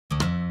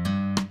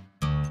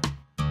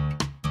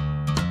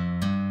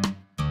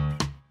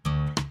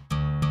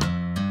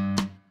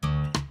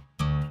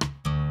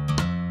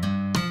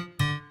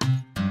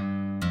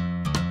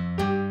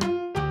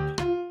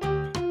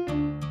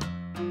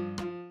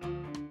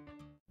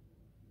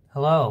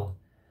Hello.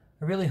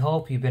 I really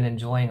hope you've been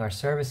enjoying our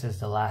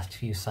services the last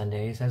few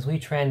Sundays as we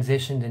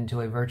transitioned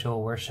into a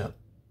virtual worship.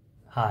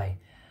 Hi,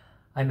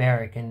 I'm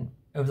Eric, and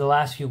over the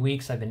last few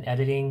weeks I've been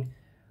editing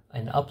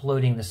and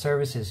uploading the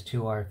services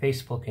to our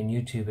Facebook and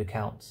YouTube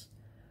accounts.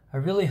 I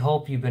really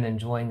hope you've been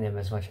enjoying them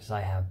as much as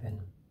I have been.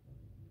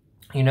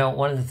 You know,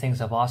 one of the things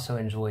I've also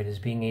enjoyed is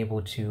being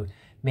able to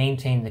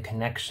maintain the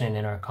connection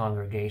in our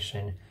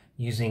congregation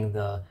using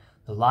the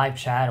live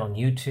chat on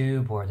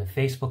YouTube or the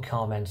Facebook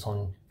comments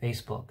on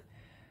Facebook.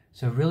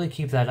 So really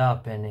keep that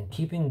up and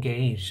keep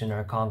engaged in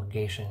our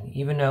congregation.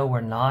 Even though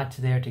we're not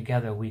there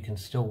together, we can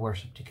still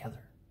worship together.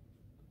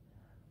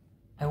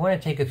 I want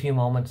to take a few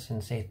moments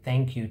and say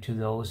thank you to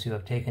those who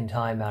have taken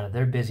time out of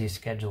their busy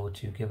schedule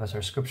to give us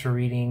our scripture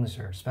readings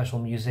or special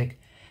music,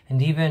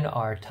 and even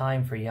our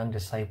time for young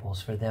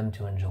disciples for them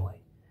to enjoy.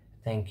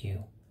 Thank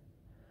you.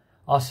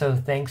 Also,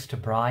 thanks to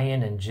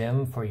Brian and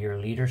Jim for your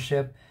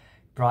leadership.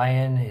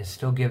 Brian is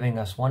still giving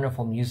us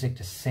wonderful music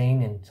to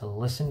sing and to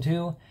listen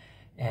to,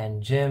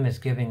 and Jim is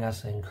giving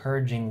us an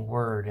encouraging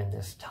word in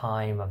this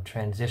time of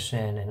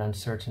transition and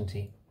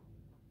uncertainty.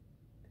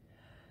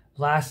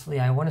 Lastly,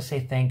 I want to say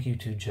thank you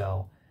to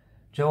Joe.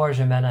 Joe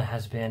Argemena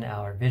has been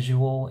our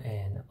visual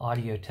and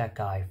audio tech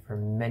guy for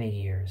many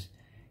years.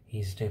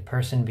 He's the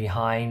person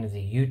behind the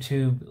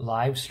YouTube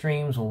live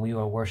streams when we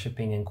were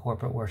worshiping in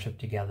corporate worship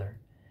together.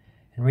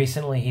 And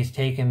recently he's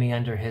taken me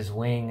under his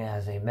wing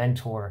as a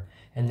mentor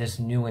in this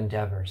new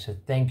endeavor. So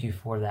thank you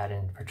for that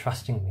and for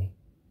trusting me.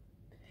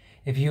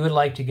 If you would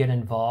like to get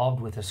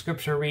involved with a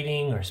scripture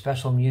reading or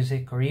special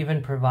music or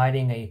even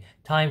providing a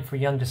time for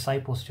young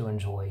disciples to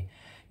enjoy,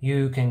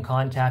 you can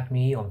contact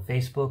me on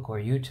Facebook or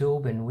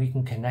YouTube and we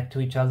can connect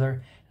to each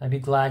other. I'd be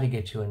glad to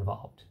get you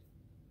involved.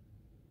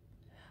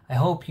 I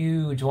hope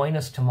you join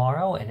us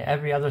tomorrow and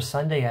every other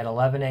Sunday at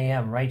 11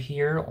 a.m. right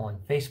here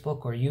on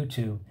Facebook or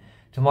YouTube.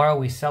 Tomorrow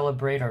we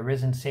celebrate our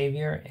risen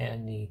Savior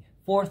and the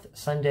fourth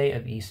Sunday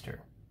of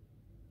Easter.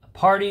 A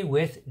party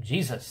with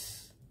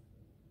Jesus.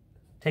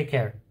 Take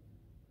care.